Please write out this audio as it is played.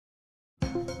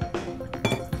Hi,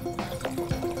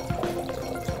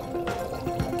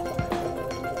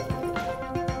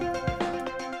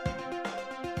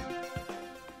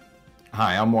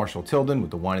 I'm Marshall Tilden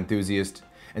with the Wine Enthusiast,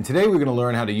 and today we're going to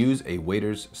learn how to use a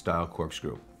waiter's style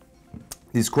corkscrew.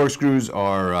 These corkscrews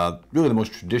are really the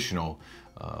most traditional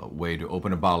way to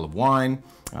open a bottle of wine.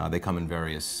 They come in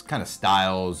various kind of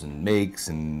styles and makes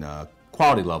and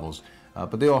quality levels,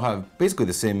 but they all have basically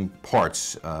the same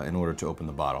parts in order to open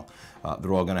the bottle.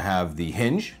 They're all going to have the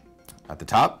hinge at the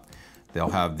top. They'll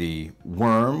have the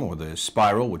worm or the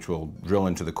spiral, which will drill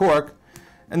into the cork,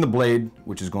 and the blade,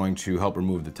 which is going to help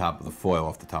remove the top of the foil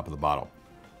off the top of the bottle.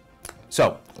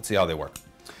 So let's see how they work.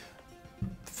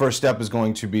 The first step is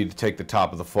going to be to take the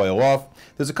top of the foil off.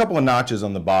 There's a couple of notches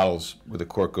on the bottles where the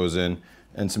cork goes in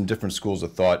and some different schools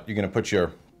of thought. You're going to put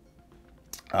your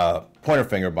pointer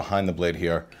finger behind the blade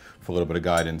here for a little bit of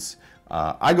guidance.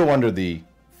 I go under the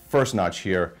first notch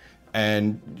here,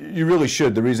 and you really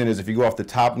should. The reason is if you go off the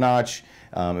top notch,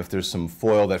 if there's some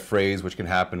foil that frays, which can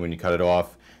happen when you cut it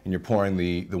off, and you're pouring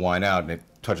the wine out and it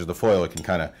touches the foil, it can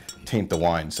kind of taint the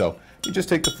wine. So you just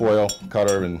take the foil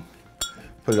cutter and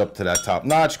put it up to that top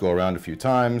notch, go around a few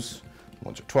times,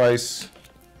 once or twice,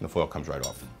 and the foil comes right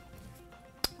off.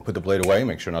 Put the blade away,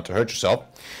 make sure not to hurt yourself,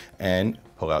 and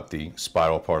pull out the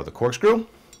spiral part of the corkscrew.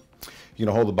 You're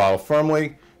gonna hold the bottle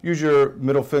firmly. Use your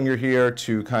middle finger here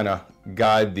to kind of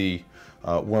guide the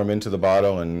worm into the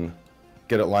bottle and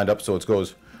get it lined up so it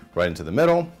goes right into the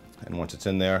middle. And once it's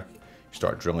in there, you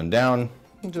start drilling down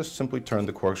and just simply turn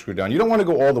the corkscrew down. You don't want to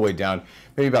go all the way down,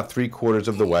 maybe about 3/4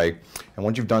 of the way. And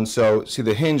once you've done so, see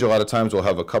the hinge a lot of times will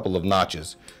have a couple of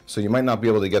notches. So you might not be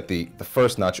able to get the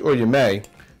first notch, or you may,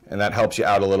 and that helps you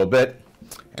out a little bit.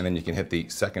 And then you can hit the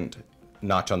second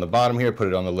notch on the bottom here, put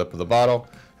it on the lip of the bottle,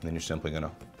 and then you're simply going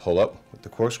to pull up with the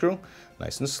corkscrew,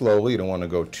 nice and slowly. You don't want to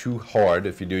go too hard.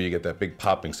 If you do, you get that big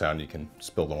popping sound. You can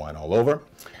spill the wine all over.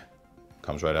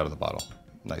 Comes right out of the bottle.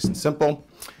 Nice and simple.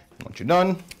 Once you're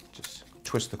done, just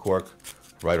twist the cork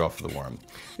right off of the worm.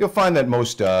 You'll find that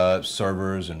most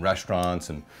servers and restaurants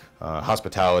and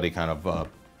hospitality kind of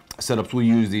setups will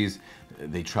use these.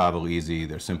 They travel easy,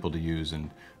 they're simple to use, and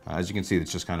as you can see,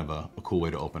 it's just kind of a cool way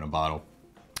to open a bottle.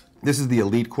 This is the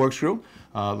Elite corkscrew.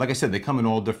 Like I said, they come in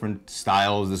all different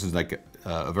styles. This is like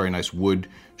a very nice wood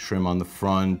trim on the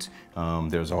front.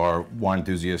 There's our Wine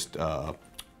Enthusiast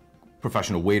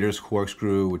professional waiter's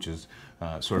corkscrew, which is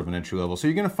sort of an entry level. So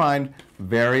you're going to find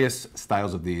various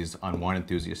styles of these on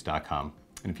wineenthusiast.com.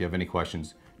 And if you have any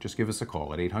questions, just give us a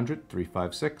call at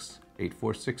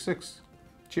 800-356-8466.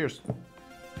 Cheers.